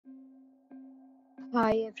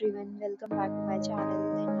Hi everyone, welcome back to my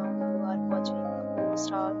channel and now you are watching a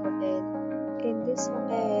 4-star hotel. In this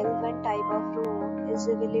hotel, one type of room is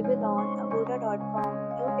available on agoda.com.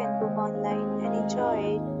 You can book online and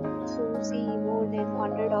enjoy it. To see more than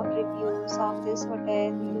 100 of reviews of this hotel,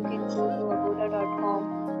 you can go to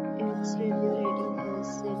agoda.com. Its review rating is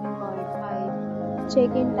 7.5.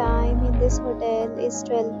 Check-in time in this hotel is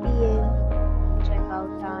 12 p.m.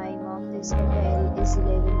 Check-out time of this hotel is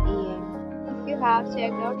 11 a.m. If you have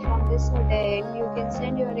checked out from this hotel, you can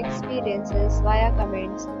send your experiences via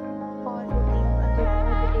comments. For booking or get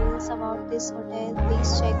more details about this hotel,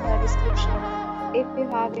 please check the description. If you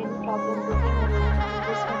have any problem booking a room in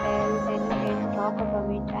this hotel, then you can drop a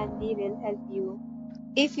comment and we will help you.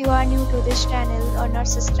 If you are new to this channel or not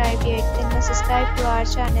subscribed yet, then you subscribe to our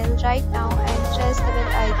channel right now and press the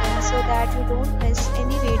bell icon so that you don't miss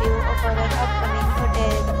any video of our upcoming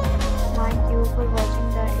hotel. Thank you for watching.